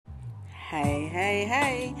Hey, hey,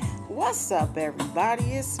 hey, what's up,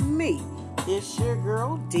 everybody? It's me. It's your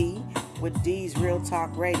girl D with D's Real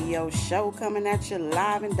Talk Radio Show coming at you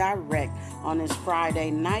live and direct on this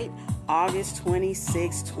Friday night, August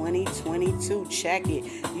 26, 2022. Check it.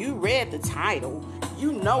 You read the title.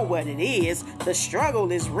 You know what it is. The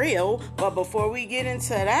struggle is real. But before we get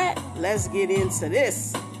into that, let's get into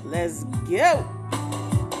this. Let's go.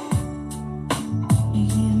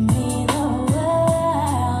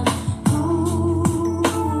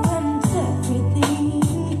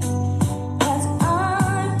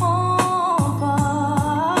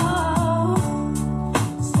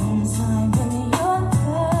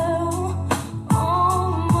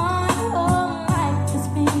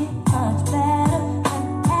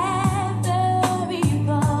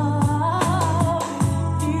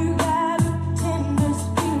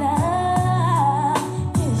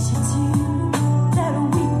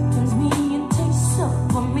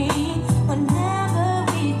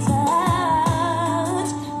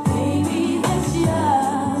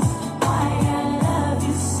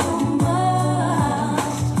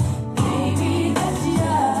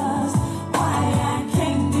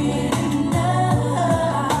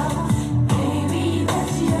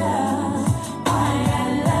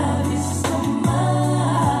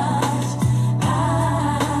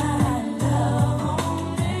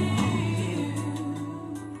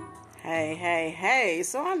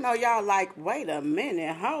 So I know y'all like, wait a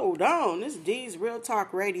minute, hold on. This D's Real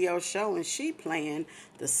Talk Radio Show and she playing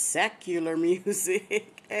the secular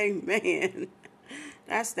music. Amen.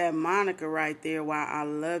 That's that Monica right there, why I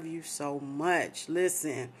love you so much.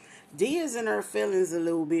 Listen, D is in her feelings a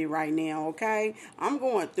little bit right now, okay? I'm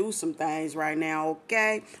going through some things right now,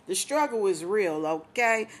 okay? The struggle is real,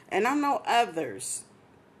 okay? And I know others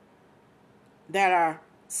that are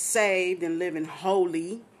saved and living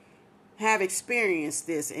holy have experienced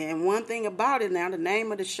this. And one thing about it now, the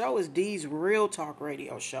name of the show is D's Real Talk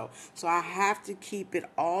Radio Show. So I have to keep it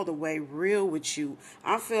all the way real with you.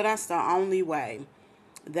 I feel that's the only way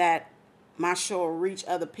that my show will reach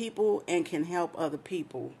other people and can help other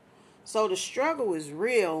people. So the struggle is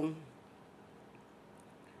real.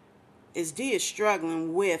 Is D is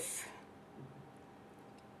struggling with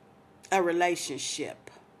a relationship.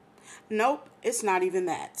 Nope, it's not even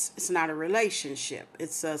that. It's not a relationship.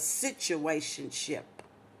 It's a situationship.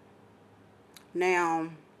 Now,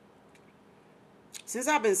 since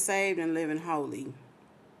I've been saved and living holy,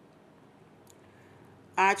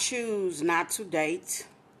 I choose not to date.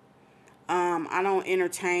 I don't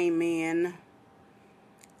entertain men.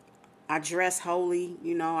 I dress holy.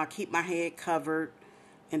 I keep my head covered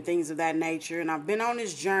and things of that nature. And I've been on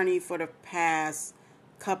this journey for the past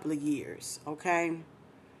couple of years, okay?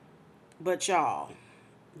 But y'all,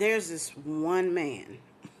 there's this one man.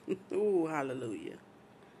 Ooh, hallelujah.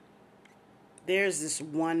 There's this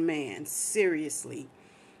one man. Seriously.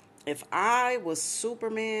 If I was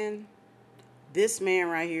Superman, this man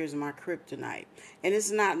right here is my kryptonite. And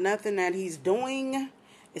it's not nothing that he's doing.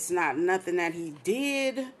 It's not nothing that he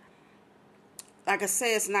did. Like I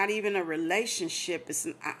said, it's not even a relationship.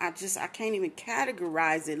 I can't even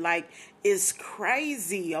categorize it. Like, it's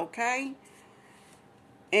crazy, okay?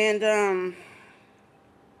 And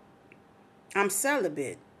I'm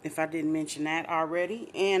celibate, if I didn't mention that already.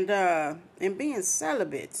 And being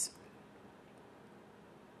celibate,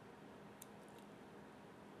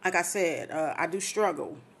 like I said, I do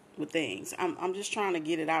struggle with things. I'm just trying to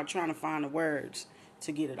get it out, trying to find the words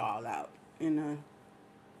to get it all out in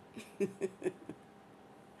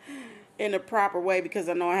a proper way, because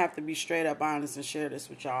I know I have to be straight up honest and share this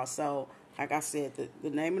with y'all. So, like I said, the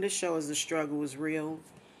name of the show is The Struggle is Real.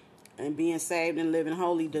 And being saved and living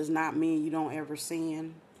holy does not mean you don't ever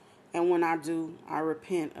sin. And when I do, I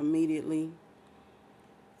repent immediately.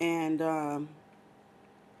 And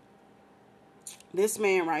this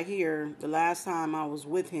man right here, the last time I was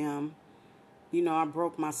with him, I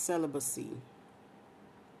broke my celibacy.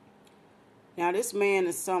 Now, this man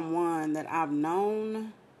is someone that I've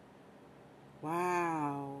known,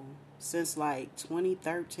 since like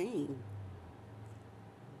 2013.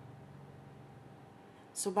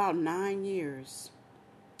 So about 9 years.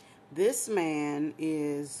 This man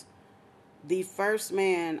is the first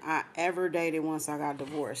man I ever dated once I got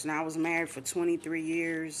divorced. Now, I was married for 23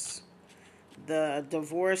 years. The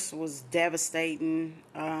divorce was devastating.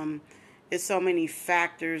 It's so many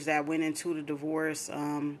factors that went into the divorce.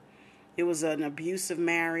 It was an abusive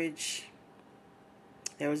marriage.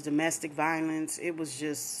 There was domestic violence. It was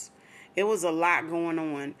a lot going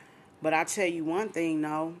on. But I tell you one thing,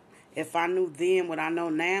 though. If I knew then what I know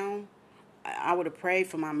now, I would have prayed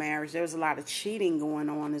for my marriage. There was a lot of cheating going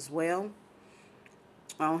on as well.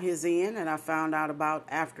 on his end that I found out about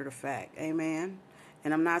after the fact. Amen.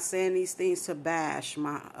 And I'm not saying these things to bash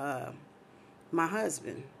my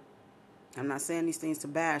husband. I'm not saying these things to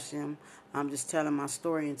bash him. I'm just telling my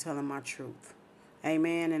story and telling my truth.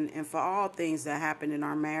 Amen. And for all things that happened in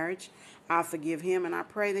our marriage, I forgive him, and I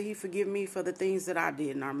pray that he forgive me for the things that I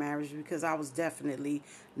did in our marriage, because I was definitely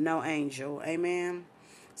no angel. Amen.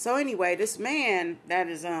 So anyway, this man that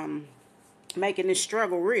is making this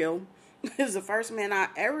struggle real is the first man I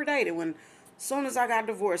ever dated when soon as I got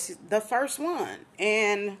divorced, the first one.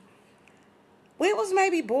 And we was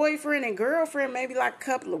maybe boyfriend and girlfriend, maybe like a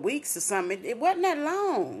couple of weeks or something. It wasn't that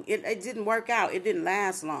long. It didn't work out. It didn't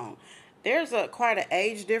last long. There's quite an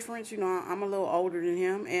age difference. You know, I'm a little older than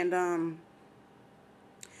him. And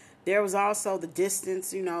there was also the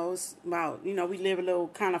distance, you know. It's about, you know, we live a little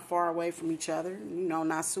kind of far away from each other. You know,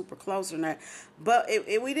 not super close or that. But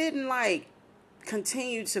we didn't, like,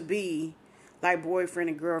 continue to be like boyfriend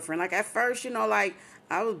and girlfriend. Like at first, you know, like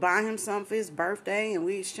I was buying him something for his birthday and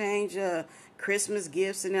we exchanged Christmas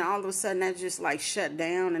gifts, and then all of a sudden that just like shut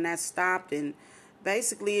down and that stopped, and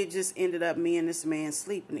basically it just ended up me and this man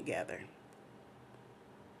sleeping together.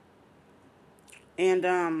 And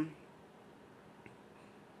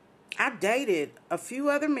I dated a few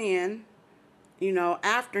other men, you know,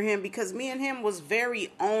 after him, because me and him was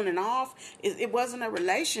very on and off. It wasn't a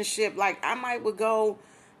relationship. Like I would go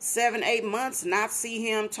 7-8 months not see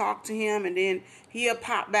him, talk to him, and then he'll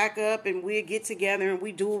pop back up and we'll get together and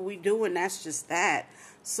we do what we do, and that's just that.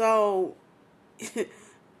 So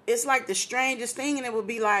it's like the strangest thing, and it would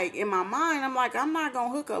be like in my mind, I'm like, I'm not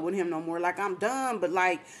gonna hook up with him no more. Like I'm done. But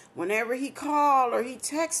like whenever he called or he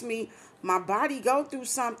texts me, my body go through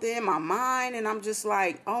something, my mind, and I'm just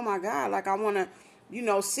like, oh my God, like I wanna, you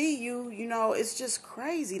know, see you. You know, it's just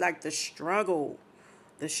crazy. Like the struggle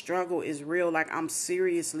is real. Like I'm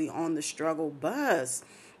seriously on the struggle bus.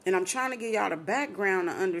 And I'm trying to get y'all the background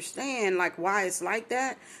to understand like why it's like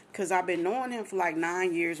that. Because I've been knowing him for like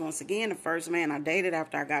 9 years. Once again, the first man I dated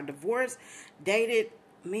after I got divorced, dated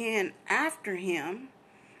men after him.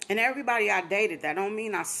 And everybody I dated, that don't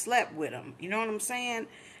mean I slept with him. You know what I'm saying?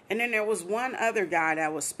 And then there was one other guy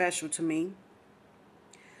that was special to me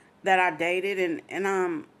that I dated.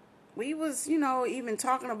 And we was, you know, even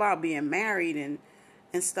talking about being married and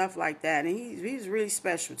stuff like that. And he's really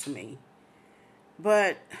special to me.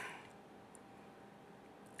 But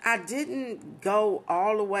I didn't go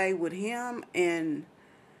all the way with him, and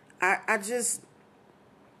I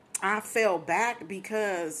fell back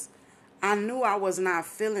because I knew I was not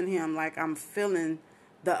feeling him like I'm feeling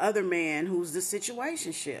the other man who's the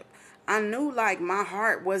situationship. I knew like my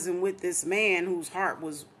heart wasn't with this man whose heart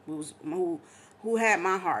was who had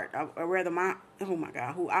my heart, or rather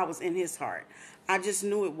who I was in his heart. I just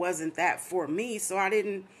knew it wasn't that for me, so I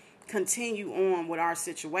didn't continue on with our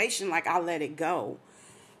situation. Like I let it go.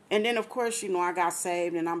 And then of course, you know, I got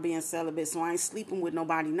saved and I'm being celibate, so I ain't sleeping with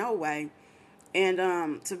nobody no way.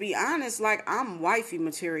 And to be honest, like I'm wifey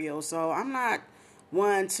material, so I'm not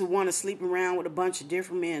one to want to sleep around with a bunch of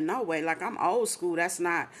different men no way. Like I'm old school. That's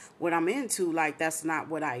not what I'm into. Like that's not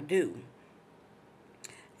what I do.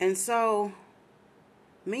 And so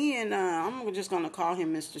me and I'm just gonna call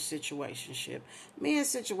him Mr. Situationship. Me and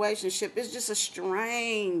Situationship is just a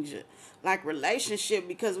strange like relationship,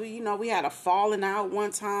 because we, you know, we had a falling out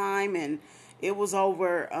one time, and it was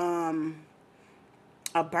over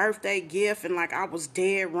a birthday gift, and like I was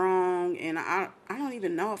dead wrong, and I don't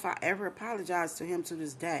even know if I ever apologized to him to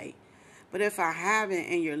this day. But if I haven't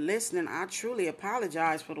and you're listening, I truly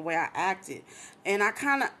apologize for the way I acted. And I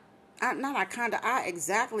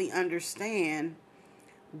exactly understand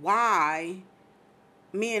why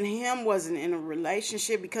me and him wasn't in a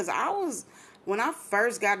relationship, because when I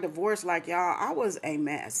first got divorced, like y'all, I was a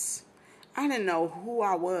mess. I didn't know who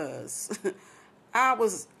I was.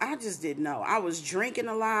 I just didn't know. I was drinking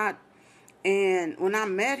a lot, and when I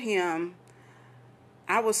met him,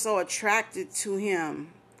 I was so attracted to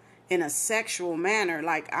him in a sexual manner.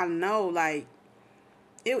 Like I know, like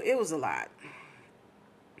it was a lot.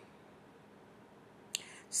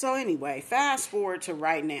 So anyway, fast forward to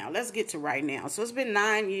right now. Let's get to right now. So it's been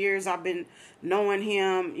 9 years I've been knowing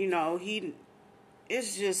him. You know,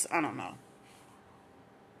 it's just, I don't know.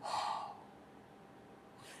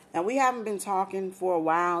 Now, we haven't been talking for a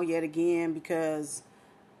while yet again, because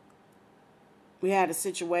we had a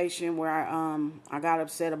situation where I got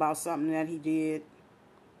upset about something that he did.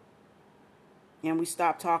 And we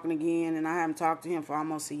stopped talking again, and I haven't talked to him for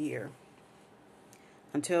almost a year.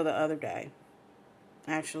 Until the other day.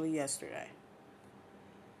 Actually, yesterday.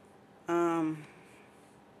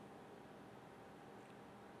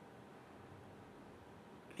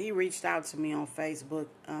 he reached out to me on Facebook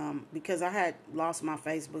because I had lost my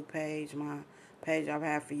Facebook page, my page I've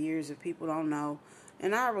had for years, if people don't know.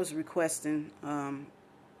 And I was requesting a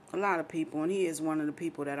lot of people, and he is one of the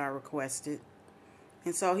people that I requested.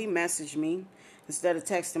 And so he messaged me instead of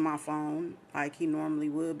texting my phone like he normally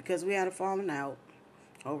would, because we had a falling out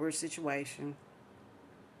over a situation.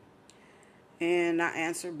 And I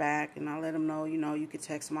answered back, and I let him know, you could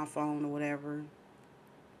text my phone or whatever.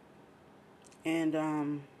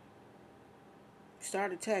 And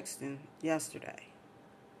started texting yesterday.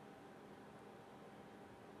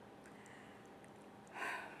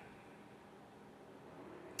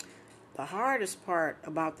 The hardest part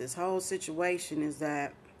about this whole situation is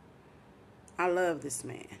that I love this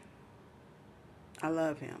man. I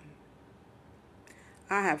love him.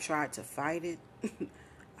 I have tried to fight it.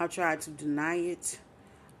 I tried to deny it.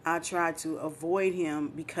 I tried to avoid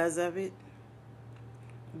him because of it.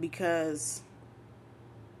 Because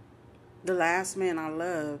the last man I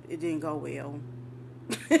loved, it didn't go well.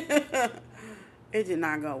 It did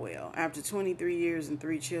not go well. After 23 years and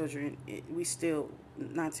 3 children, we still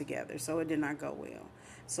not together. So it did not go well.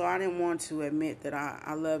 So I didn't want to admit that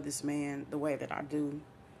I love this man the way that I do.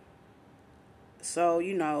 So,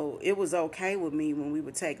 it was okay with me when we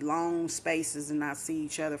would take long spaces and not see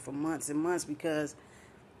each other for months and months, because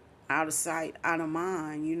out of sight, out of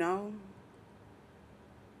mind.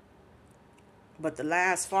 But the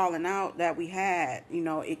last falling out that we had,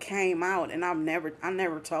 it came out, and I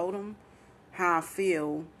never told him how I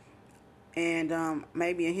feel. And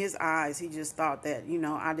maybe in his eyes, he just thought that,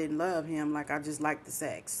 I didn't love him, like I just liked the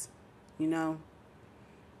sex,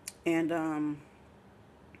 And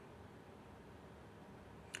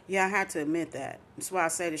yeah, I had to admit that. That's why I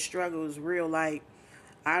say the struggle is real. Like,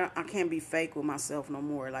 I can't be fake with myself no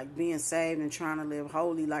more. Like, being saved and trying to live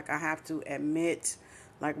holy, like, I have to admit,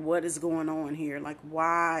 like, what is going on here? Like,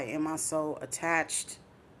 why am I so attached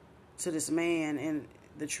to this man? And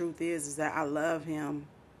the truth is that I love him.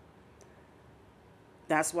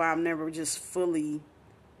 That's why I've never just fully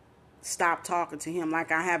stopped talking to him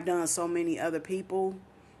like I have done so many other people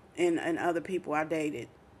and other people I dated.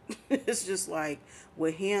 It's just like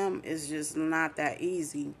with him, it's just not that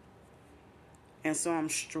easy. And so I'm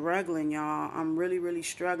struggling, y'all. I'm really, really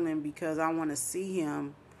struggling because I want to see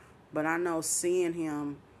him. But I know seeing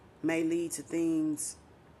him may lead to things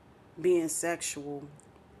being sexual.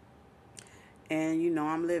 And,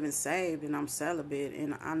 I'm living saved and I'm celibate.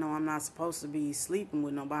 And I know I'm not supposed to be sleeping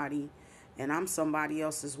with nobody. And I'm somebody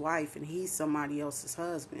else's wife and he's somebody else's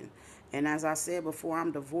husband. And as I said before,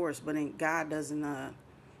 I'm divorced. But God doesn't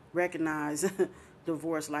recognize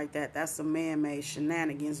divorce like that. That's some man-made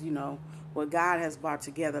shenanigans. What God has brought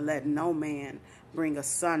together, let no man bring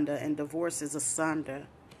asunder. And divorce is asunder.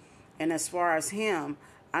 And as far as him,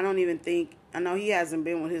 I know he hasn't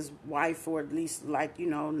been with his wife for at least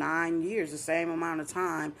 9 years, the same amount of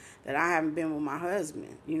time that I haven't been with my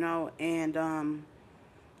husband, and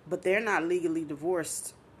but they're not legally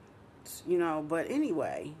divorced, but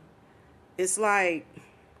anyway, it's like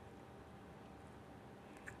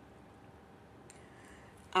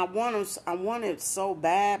I want it so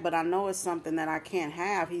bad, but I know it's something that I can't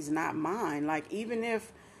have. He's not mine. Like, even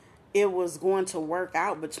if it was going to work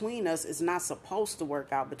out between us, it's not supposed to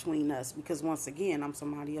work out between us, because once again, I'm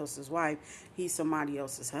somebody else's wife, he's somebody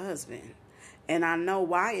else's husband. And I know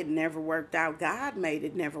why it never worked out. God made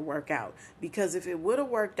it never work out, because if it would have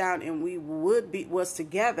worked out and we was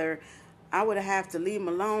together, I would have to leave him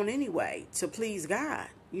alone anyway to please God.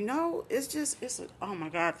 Oh my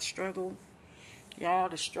God, the struggle, y'all,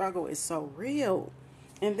 the struggle is so real.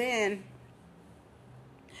 And then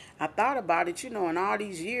I thought about it, in all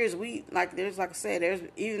these years, like I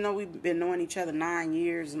said, even though we've been knowing each other 9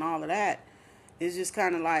 years and all of that, it's just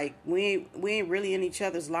kind of like we ain't really in each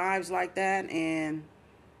other's lives like that. And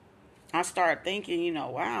I started thinking,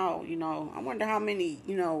 wow, I wonder how many,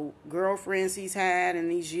 girlfriends he's had in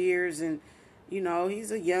these years. And,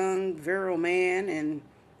 he's a young, virile man, and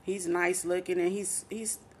he's nice looking, and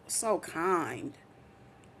he's so kind.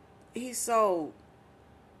 He's so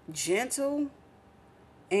gentle.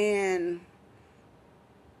 And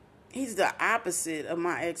he's the opposite of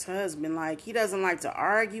my ex-husband. Like, he doesn't like to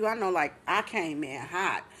argue. I know, like, I came in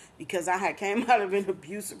hot because I had came out of an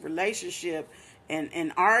abusive relationship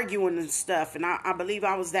and arguing and stuff. And I believe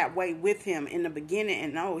I was that way with him in the beginning.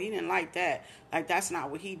 And no, he didn't like that. Like, that's not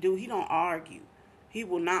what he do. He don't argue. He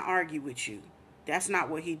will not argue with you. That's not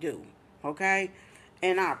what he do. Okay?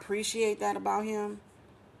 And I appreciate that about him.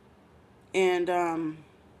 And,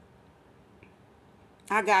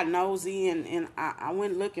 I got nosy and I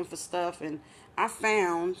went looking for stuff, and I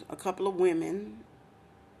found a couple of women,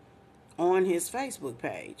 on his Facebook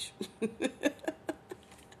page.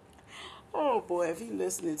 Oh boy, if he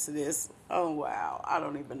listening to this, oh wow, I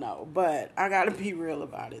don't even know. But I gotta be real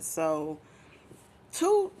about it. So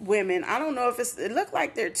two women, I don't know if it looked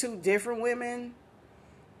like they're two different women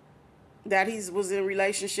that he was in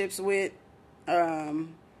relationships with.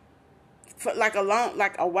 For like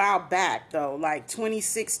a while back though, like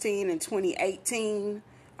 2016 and 2018,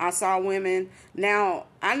 I saw women. Now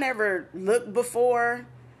I never looked before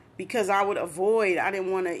because I would avoid. I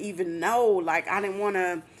didn't want to even know. Like I didn't want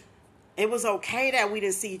to. It was okay that we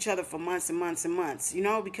didn't see each other for months and months and months, you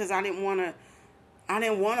know, because I didn't want to. I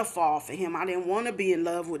didn't want to fall for him. I didn't want to be in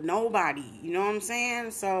love with nobody. You know what I'm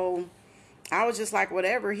saying? So I was just like,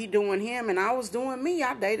 whatever, he doing him and I was doing me.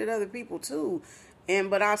 I dated other people too.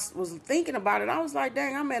 But I was thinking about it. I was like,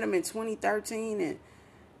 dang, I met him in 2013 and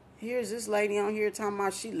here's this lady on here talking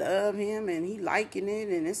about she love him and he liking it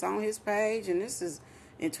and it's on his page and this is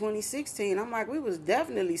in 2016. I'm like, we was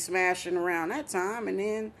definitely smashing around that time. And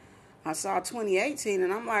then I saw 2018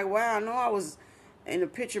 and I'm like, wow, I know I was in the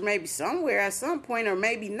picture maybe somewhere at some point or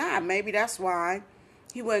maybe not. Maybe that's why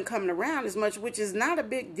he wasn't coming around as much, which is not a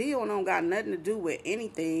big deal and don't got nothing to do with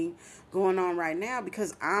anything going on right now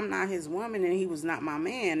because I'm not his woman and he was not my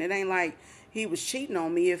man. It ain't like he was cheating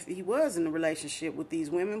on me if he was in a relationship with these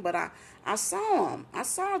women, but I saw him. I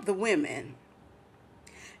saw the women.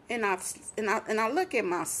 And I look at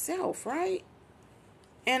myself, right?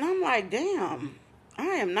 And I'm like, damn, I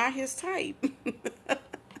am not his type.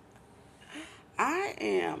 I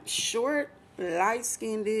am short,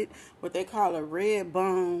 light-skinned, what they call a red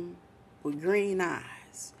bone with green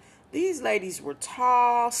eyes. These ladies were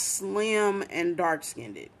tall, slim, and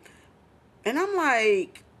dark-skinned. And I'm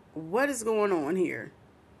like, what is going on here?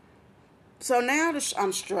 So now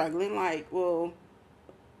I'm struggling. Like, well,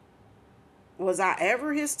 was I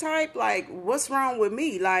ever his type? Like, what's wrong with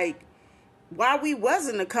me? Like, why we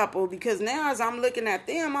wasn't a couple? Because now as I'm looking at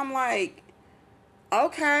them, I'm like,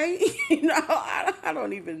 okay, I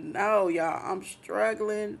don't even know, y'all. I'm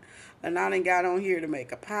struggling, and I done got on here to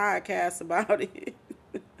make a podcast about it.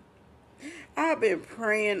 I've been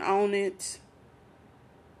praying on it.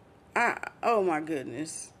 Oh my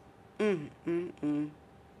goodness.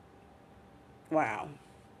 Wow.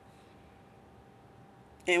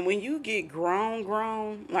 And when you get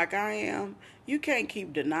grown, like I am, you can't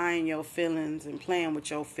keep denying your feelings and playing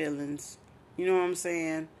with your feelings. You know what I'm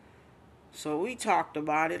saying? So we talked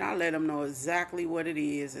about it. I let him know exactly what it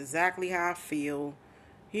is, exactly how I feel.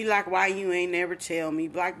 He like, why you ain't never tell me?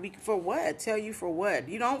 Like, for what? Tell you for what?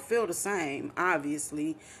 You don't feel the same,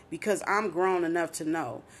 obviously, because I'm grown enough to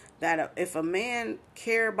know that if a man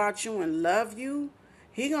care about you and love you,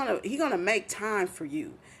 he gonna make time for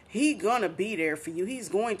you. He gonna be there for you. He's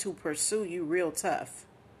going to pursue you real tough.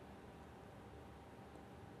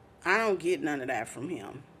 I don't get none of that from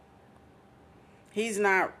him. He's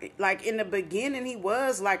not, like, in the beginning, he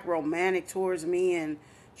was, like, romantic towards me and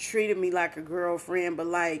treated me like a girlfriend. But,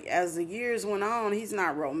 like, as the years went on, he's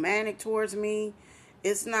not romantic towards me.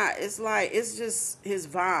 It's not, it's like, it's just his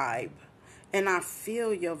vibe. And I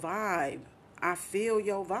feel your vibe. I feel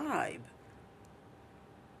your vibe.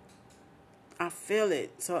 I feel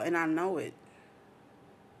it. So, and I know it.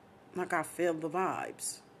 Like, I feel the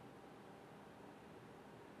vibes.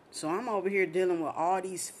 So, I'm over here dealing with all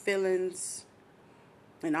these feelings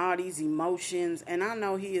and all these emotions, and I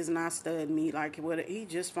know he is not studying me. Like, he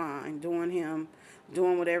just fine doing him,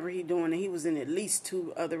 doing whatever he doing, and he was in at least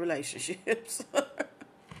 2 other relationships.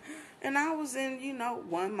 And I was in,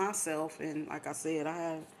 one myself, and like I said, I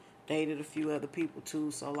have dated a few other people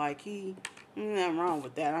too, so like nothing wrong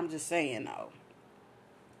with that. I'm just saying though.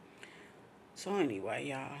 So anyway,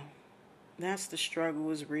 y'all, that's the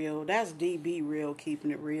struggle is real. That's DB real,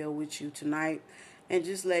 keeping it real with you tonight, and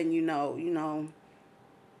just letting you know,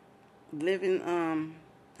 living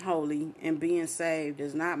holy and being saved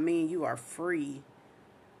does not mean you are free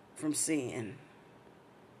from sin.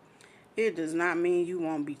 It does not mean you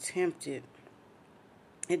won't be tempted.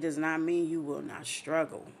 It does not mean you will not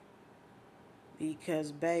struggle.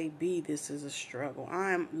 Because, baby, this is a struggle.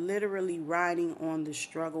 I am literally riding on the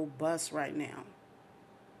struggle bus right now.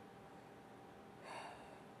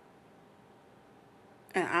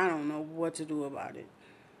 And I don't know what to do about it.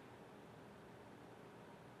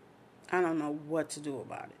 I don't know what to do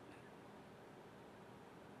about it.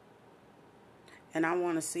 And I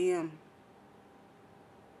want to see him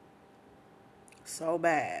so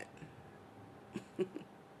bad.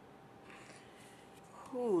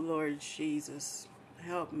 Oh, Lord Jesus,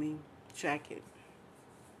 help me. Check it.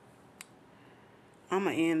 I'm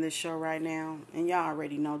going to end this show right now. And y'all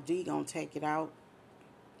already know D going to take it out.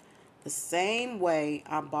 the same way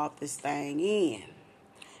I bought this thing in.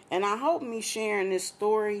 And I hope me sharing this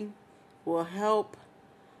story will help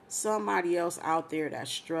somebody else out there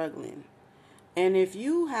that's struggling. And if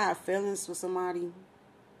you have feelings for somebody,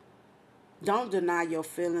 don't deny your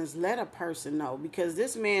feelings. Let a person know. Because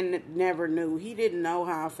this man never knew. He didn't know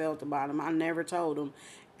how I felt about him. I never told him.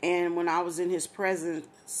 And when I was in his presence,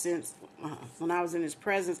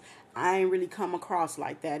 I ain't really come across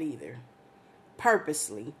like that either.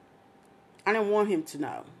 Purposely. I didn't want him to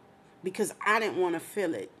know. Because I didn't want to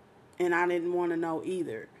feel it. And I didn't want to know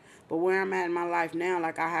either. But where I'm at in my life now,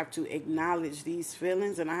 like I have to acknowledge these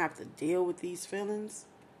feelings and I have to deal with these feelings.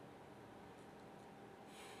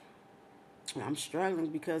 I'm struggling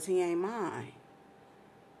because he ain't mine.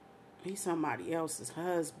 He's somebody else's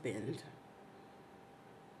husband.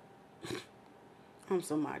 I'm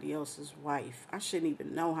somebody else's wife. I shouldn't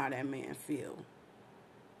even know how that man feel.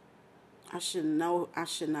 I should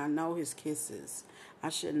not know his kisses. I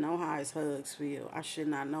should know how his hugs feel. I should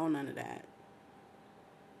not know none of that.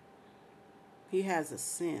 He has a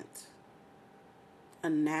scent. A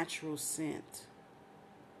natural scent.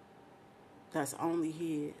 That's only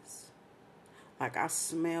his. Like I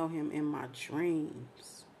smell him in my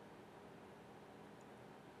dreams.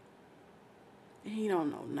 He don't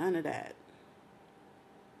know none of that.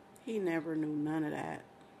 He never knew none of that.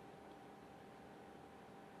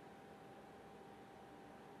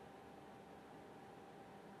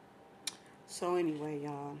 So anyway,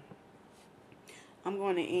 y'all, I'm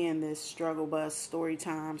going to end this struggle bus story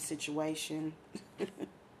time situation.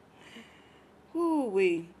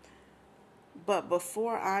 Woo-wee. But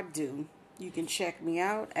before I do, you can check me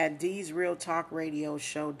out at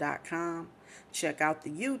Dee'sRealTalkRadioShow.com. Check out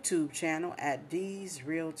the YouTube channel at Dee's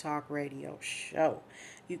Real Talk Radio Show.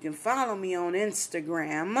 You can follow me on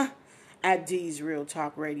Instagram at Dee's Real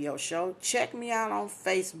Talk Radio Show. Check me out on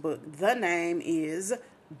Facebook. The name is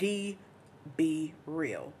D Be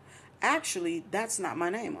Real. Actually, that's not my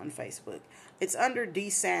name on Facebook. It's under D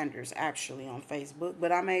Sanders actually on Facebook,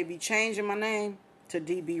 but I may be changing my name to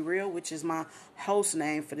D Be Real, which is my host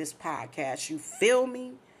name for this podcast. You feel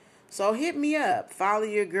me? So hit me up. Follow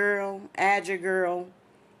your girl. Add your girl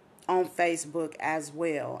on Facebook as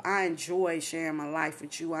well. I enjoy sharing my life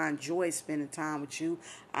with you. I enjoy spending time with you.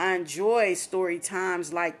 I enjoy story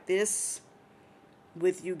times like this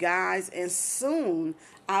with you guys. And soon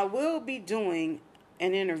I will be doing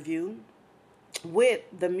an interview with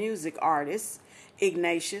the music artist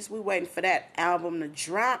Ignatius. We're waiting for that album to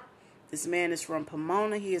drop. This man is from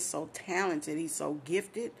Pomona. He is so talented. He's so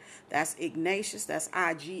gifted. That's Ignatius. That's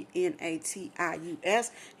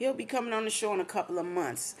Ignatius. He'll be coming on the show in a couple of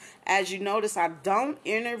months. As you notice, I don't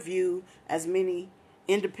interview as many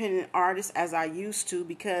independent artists as I used to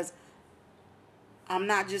because I'm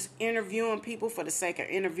not just interviewing people for the sake of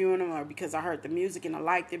interviewing them or because I heard the music and I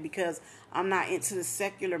liked it, because I'm not into the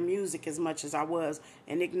secular music as much as I was.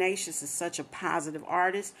 And Ignatius is such a positive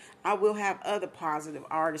artist. I will have other positive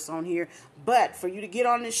artists on here. But for you to get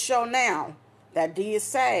on this show now that D is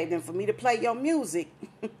saved and for me to play your music,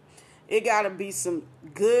 it got to be some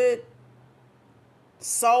good,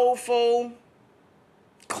 soulful,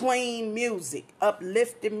 clean music,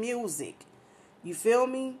 uplifting music. You feel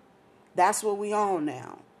me? That's what we on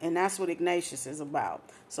now. And that's what Ignatius is about.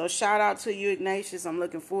 So shout out to you, Ignatius. I'm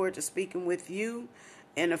looking forward to speaking with you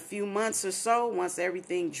in a few months or so once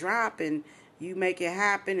everything drop and you make it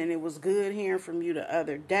happen. And it was good hearing from you the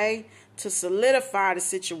other day to solidify the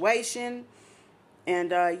situation.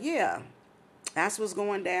 And yeah, that's what's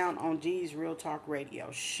going down on Dee's Real Talk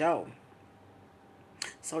Radio Show.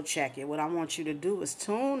 So check it. What I want you to do is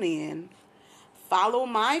tune in, follow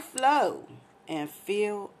my flow, and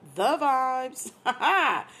feel the vibes.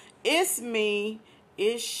 It's me.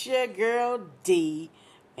 It's your girl D.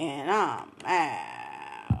 And I'm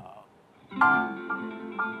out.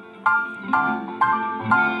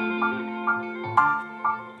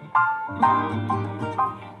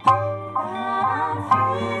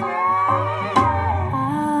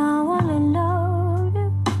 I wanna love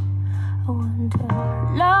you. I want to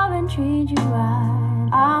love and treat you right.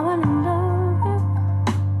 I wanna love you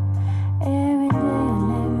every day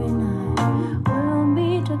and every night. We'll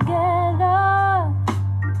be together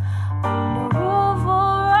under the roof over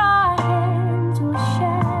our heads. We'll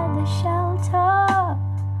share the shelter.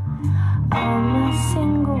 I'm a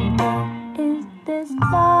single man. Is this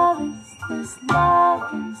love? Is this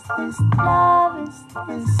love? Is this love? Is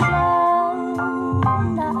this love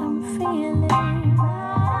that I'm feeling?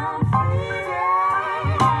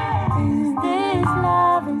 Is this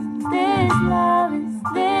love? Is this love? Is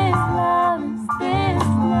this love? Is this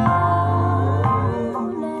love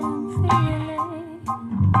that I'm feeling?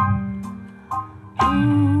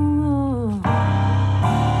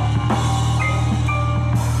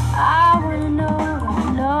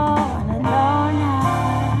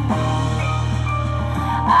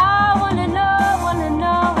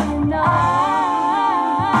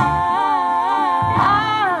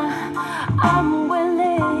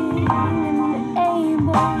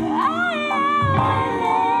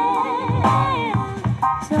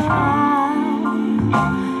 So I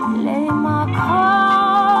lay my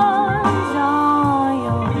cards on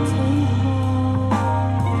your table.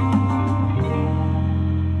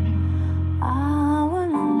 I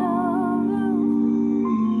wanna love you.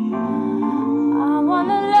 I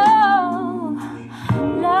wanna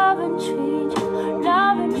love and treat you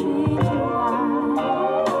right.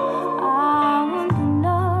 I wanna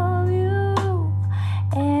love you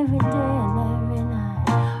every day and every night.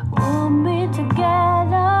 We'll be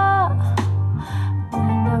together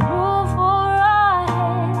when the roof over our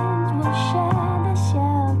heads will share the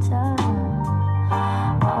shelter.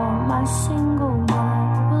 All my single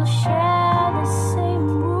mind will share the same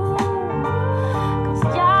room. 'Cause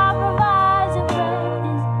God provides a friend.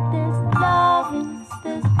 This love,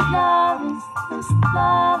 this love, this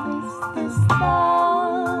love, this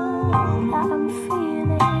love that I'm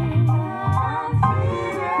feeling.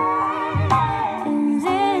 Is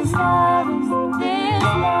this love, is this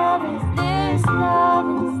love, is this love,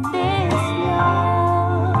 is this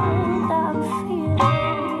love that I'm feeling?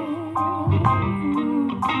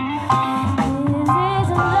 Is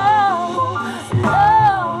this love,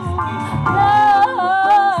 love, love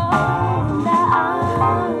that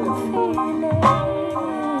I'm feeling?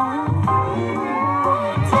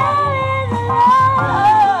 Tell me the love,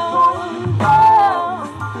 love,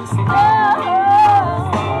 love that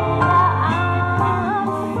I'm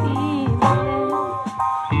feeling.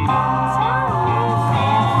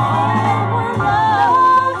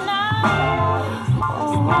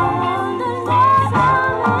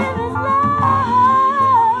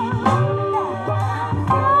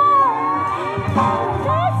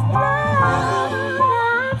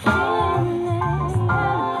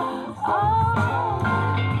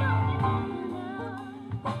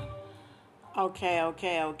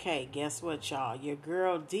 Okay. Guess what, y'all? Your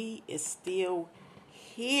girl D is still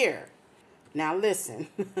here. Now listen,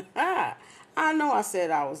 I know I said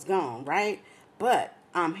I was gone, right? But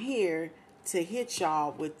I'm here to hit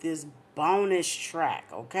y'all with this bonus track,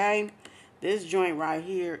 okay? This joint right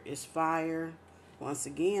here is fire. Once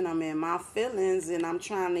again, I'm in my feelings and I'm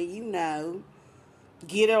trying to,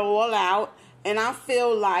 get it all out. And I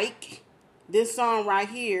feel like this song right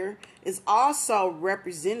here is also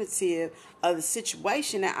representative of the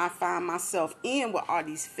situation that I find myself in with all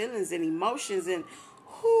these feelings and emotions. And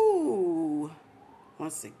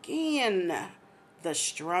once again, the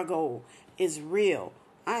struggle is real.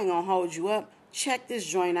 I ain't gonna hold you up. Check this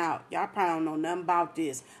joint out. Y'all probably don't know nothing about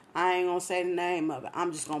this. I ain't gonna say the name of it.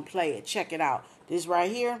 I'm just gonna play it. Check it out. This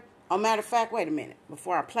right here. Oh, matter of fact, wait a minute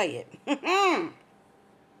before I play it.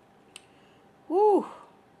 Woo.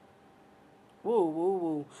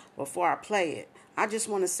 Before I play it, I just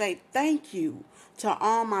want to say thank you to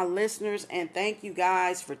all my listeners and thank you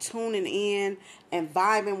guys for tuning in and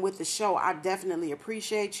vibing with the show. I definitely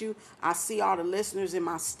appreciate you. I see all the listeners in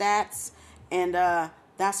my stats and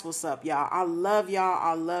that's what's up, y'all. I love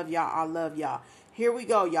y'all. Here we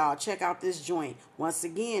go, y'all. Check out this joint. Once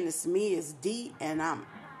again, it's me, it's D, and I'm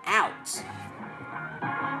out.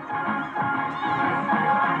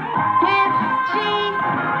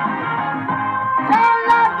 Don't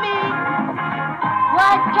love me,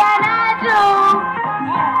 what can I do?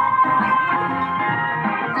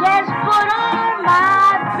 Just put on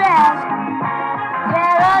my best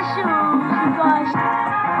pair of shoes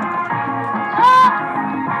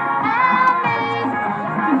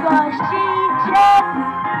because she just,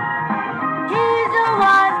 he's the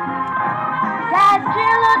one that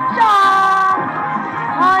killer charm,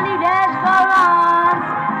 honey, that's for on.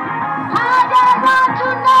 I just want to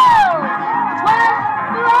know what's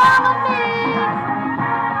wrong with me,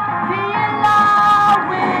 be in love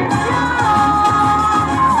with you.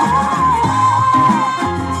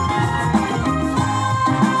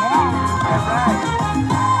 That's right.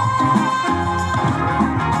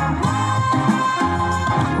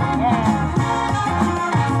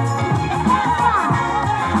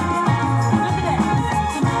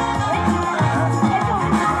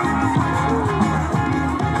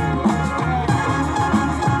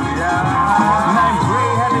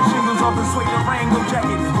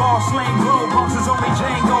 Slang glow, boxes only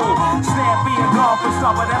Django. Snap be a golfer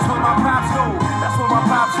star, but that's where my pops go. That's where my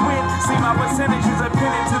pops went. See my percentages are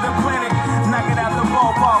pinned to the planet.